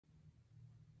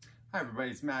Hi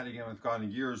everybody, it's Matt again with God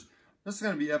in Gears. This is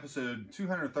going to be episode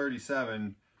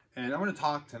 237, and I'm going to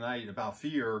talk tonight about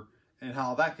fear and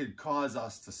how that could cause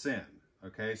us to sin.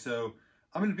 Okay, so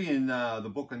I'm going to be in the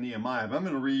book of Nehemiah, but I'm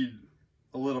going to read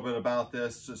a little bit about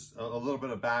this, just a little bit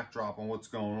of backdrop on what's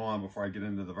going on before I get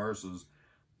into the verses.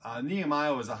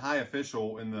 Nehemiah was a high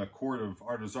official in the court of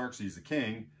Artaxerxes, the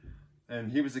king,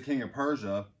 and he was the king of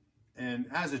Persia. And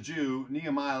as a Jew,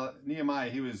 Nehemiah,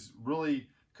 he was really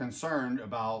concerned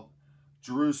about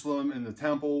Jerusalem and the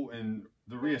temple and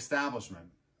the reestablishment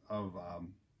of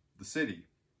the city,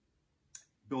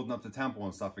 building up the temple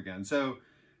and stuff again. So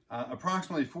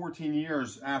approximately 14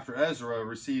 years after Ezra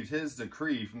received his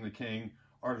decree from the king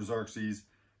Artaxerxes,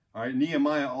 all right,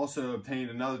 Nehemiah also obtained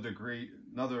another decree,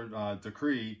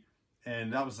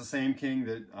 and that was the same king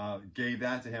that gave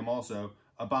that to him also,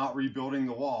 about rebuilding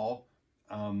the wall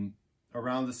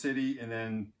around the city and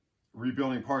then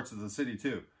rebuilding parts of the city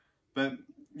too. But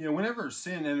you know, whenever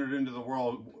sin entered into the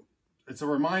world, it's a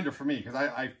reminder for me, because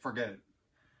I forget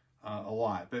a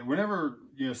lot. But whenever,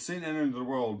 you know, sin entered into the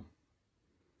world,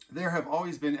 there have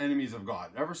always been enemies of God.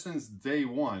 Ever since day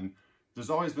one, there's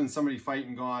always been somebody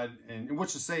fighting God, and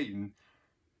which is Satan.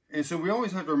 And so we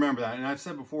always have to remember that. And I've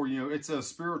said before, you know, it's a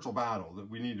spiritual battle that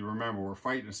we need to remember. We're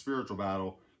fighting a spiritual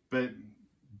battle. But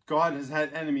God has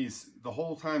had enemies the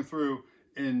whole time through,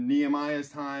 in Nehemiah's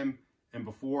time and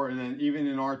before, and then even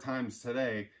in our times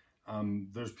today.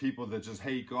 There's people that just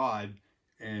hate God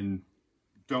and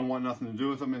don't want nothing to do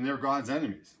with him, and they're God's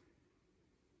enemies.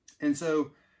 And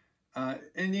so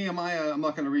in Nehemiah, I'm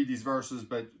not going to read these verses,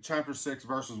 but chapter 6,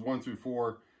 verses 1 through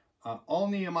 4, all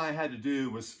Nehemiah had to do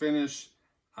was finish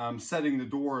setting the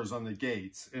doors on the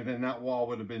gates, and then that wall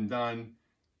would have been done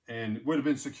and would have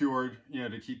been secured, you know,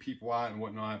 to keep people out and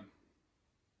whatnot.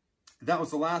 That was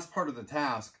the last part of the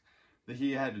task that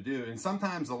he had to do. And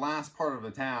sometimes the last part of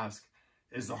a task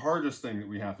is the hardest thing that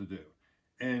we have to do.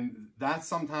 And that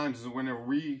sometimes is whenever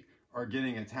we are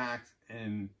getting attacked,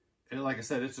 and like I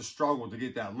said, it's a struggle to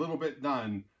get that little bit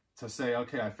done to say,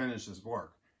 okay, I finished this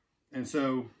work. And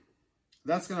so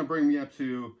that's going to bring me up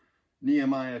to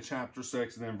Nehemiah chapter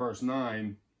 6 and then verse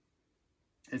 9.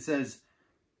 It says,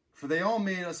 "For they all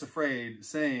made us afraid,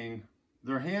 saying,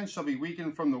 their hands shall be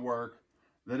weakened from the work,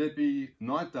 that it be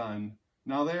not done.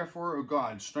 Now therefore, O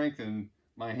God, strengthen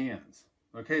my hands."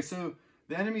 Okay, so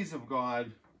the enemies of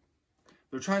God,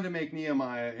 they're trying to make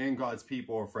Nehemiah and God's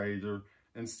people afraid. They're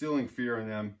instilling fear in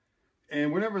them.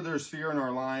 And whenever there's fear in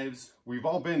our lives, we've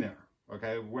all been there,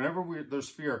 okay? Whenever there's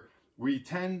fear, we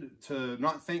tend to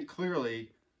not think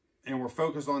clearly, and we're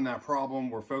focused on that problem,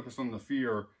 we're focused on the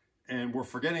fear, and we're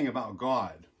forgetting about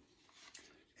God.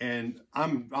 And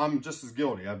I'm just as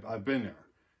guilty. I've been there.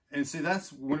 And see,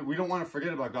 that's when we don't want to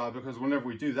forget about God, because whenever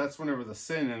we do, that's whenever the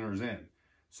sin enters in.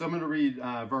 So I'm going to read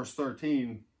verse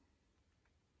 13.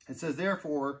 It says,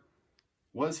 "Therefore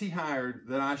was he hired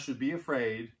that I should be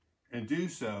afraid and do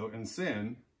so and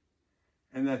sin,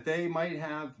 and that they might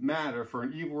have matter for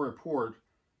an evil report,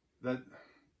 that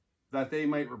they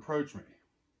might reproach me."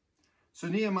 So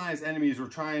Nehemiah's enemies were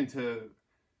trying to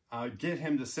get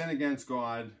him to sin against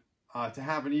God, to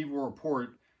have an evil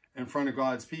report in front of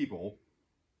God's people.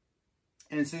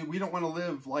 And so we don't want to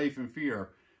live life in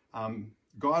fear.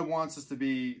 God wants us to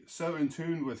be so in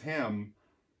tune with him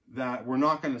that we're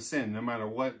not going to sin no matter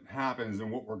what happens and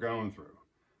what we're going through.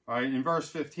 All right, in verse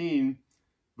 15,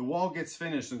 the wall gets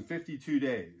finished in 52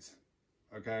 days.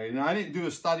 Okay, now I didn't do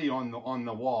a study on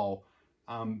the wall.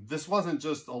 This wasn't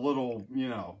just a little, you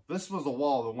know, this was a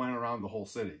wall that went around the whole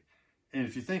city. And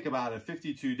if you think about it,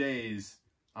 52 days,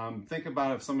 think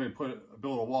about if somebody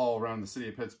built a wall around the city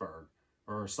of Pittsburgh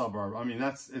or a suburb. I mean,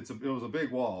 it was a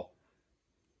big wall.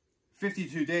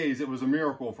 52 days, it was a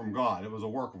miracle from God. It was a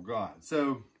work of God.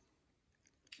 So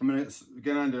I'm going to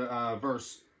get on to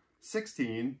verse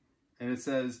 16, and it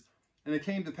says, "And it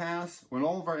came to pass, when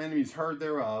all of our enemies heard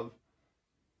thereof,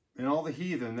 and all the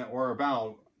heathen that were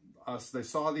about us, they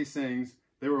saw these things,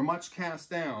 they were much cast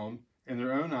down in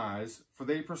their own eyes, for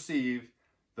they perceived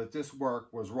that this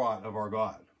work was wrought of our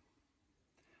God."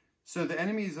 So the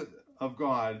enemies of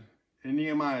God in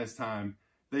Nehemiah's time,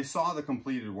 they saw the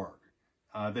completed work.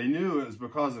 They knew it was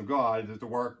because of God that the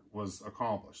work was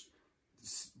accomplished.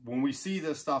 When we see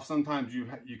this stuff, sometimes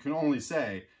you can only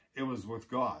say it was with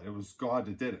God. It was God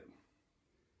that did it.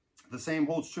 The same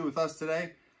holds true with us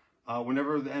today.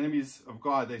 Whenever the enemies of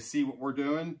God, they see what we're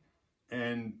doing,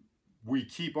 and we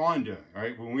keep on doing,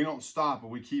 right? When we don't stop,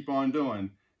 but we keep on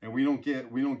doing, and we don't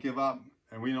give up,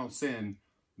 and we don't sin,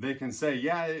 they can say,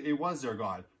 yeah, it was their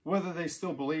God. Whether they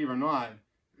still believe or not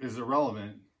is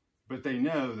irrelevant, but they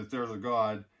know that there's a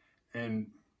God,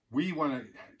 and we want to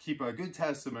keep a good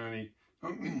testimony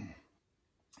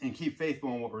and keep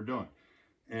faithful in what we're doing.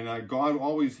 And God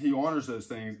always, he honors those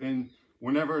things. And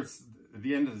whenever it's at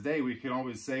the end of the day, we can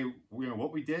always say, you know,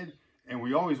 what we did, and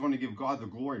we always want to give God the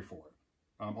glory for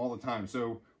it all the time.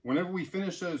 So whenever we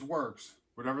finish those works,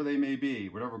 whatever they may be,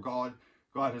 whatever God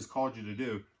has called you to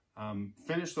do,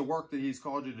 finish the work that he's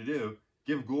called you to do,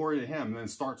 give glory to him, and then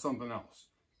start something else.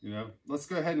 You know, let's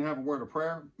go ahead and have a word of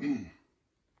prayer, and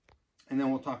then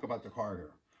we'll talk about the card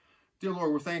here. Dear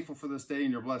Lord, we're thankful for this day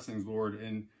and your blessings, Lord,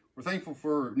 and we're thankful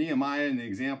for Nehemiah and the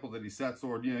example that he sets,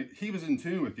 Lord. You know, he was in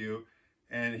tune with you,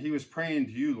 and he was praying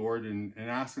to you, Lord, and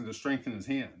asking to strengthen his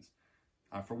hands.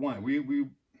 For one, we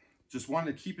just want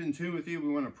to keep in tune with you.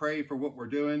 We want to pray for what we're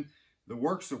doing, the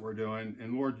works that we're doing,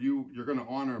 and Lord, you're going to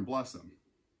honor and bless them.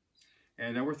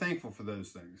 And we're thankful for those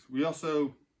things. We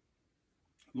also,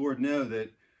 Lord, know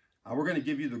that we're going to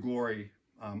give you the glory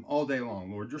all day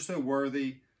long, Lord. You're so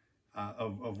worthy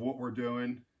of what we're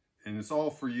doing, and it's all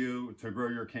for you to grow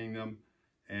your kingdom.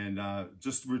 And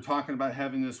we're talking about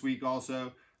heaven this week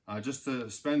also, just to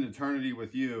spend eternity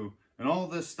with you. And all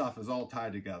this stuff is all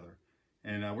tied together.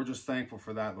 And we're just thankful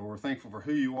for that, Lord. We're thankful for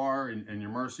who you are and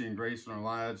your mercy and grace in our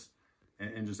lives,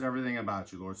 and just everything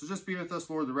about you, Lord. So just be with us,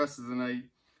 Lord, the rest of the night.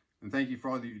 And thank you for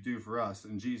all that you do for us.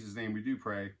 In Jesus' name we do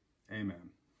pray.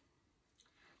 Amen.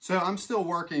 So I'm still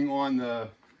working on the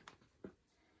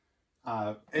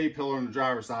A-pillar on the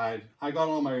driver's side. I got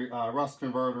all my rust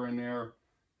converter in there.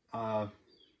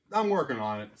 I'm working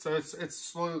on it. So it's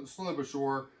slow but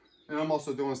sure. And I'm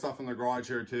also doing stuff in the garage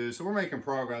here too. So we're making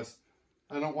progress.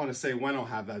 I don't want to say when I'll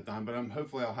have that done, but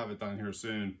hopefully I'll have it done here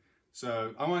soon.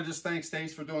 So I want to just thank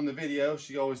Stace for doing the video.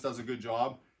 She always does a good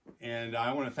job. And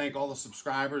I want to thank all the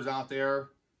subscribers out there,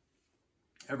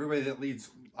 everybody that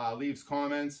leaves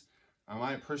comments.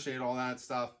 I appreciate all that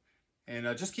stuff. And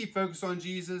just keep focused on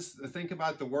Jesus. Think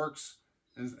about the works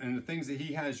and the things that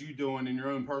he has you doing in your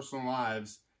own personal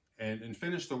lives, and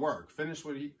finish the work. Finish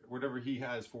whatever he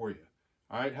has for you.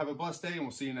 All right, have a blessed day, and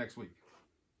we'll see you next week.